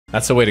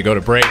That's the way to go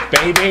to break,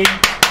 baby.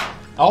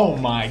 Oh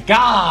my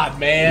god,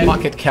 man.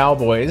 Pocket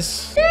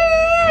Cowboys.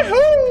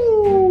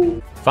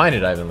 Yahoo! Find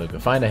it, Ivan Luca.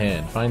 Find a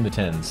hand. Find the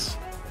tens.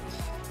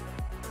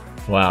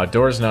 Wow,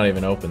 door's not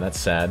even open. That's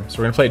sad. So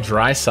we're gonna play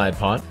dry side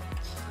pot.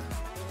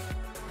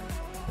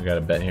 We got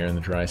a bet here in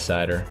the dry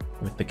sider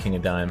with the king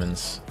of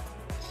diamonds.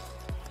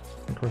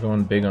 I think we're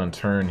going big on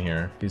turn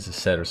here. These a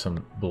set or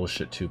some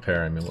bullshit two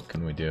pair. I mean, what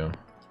can we do?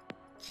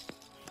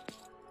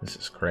 This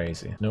is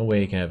crazy. No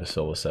way you can have a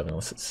solo 7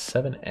 unless it's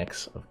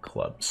 7x of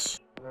clubs.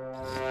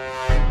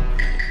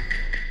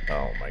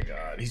 Oh my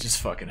god, he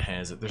just fucking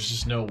has it. There's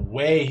just no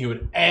way he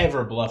would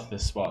ever bluff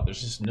this spot.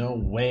 There's just no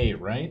way,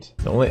 right?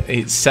 The only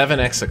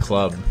 7x a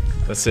club.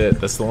 That's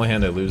it. That's the only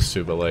hand I lose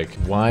to, but like,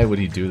 why would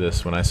he do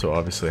this when I so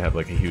obviously have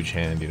like a huge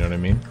hand, you know what I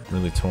mean?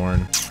 Really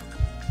torn.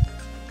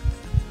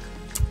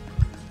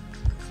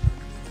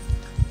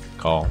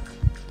 Call.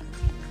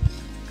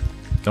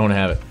 Don't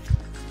have it.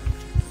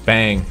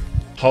 Bang.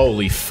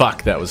 Holy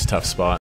fuck, that was a tough spot.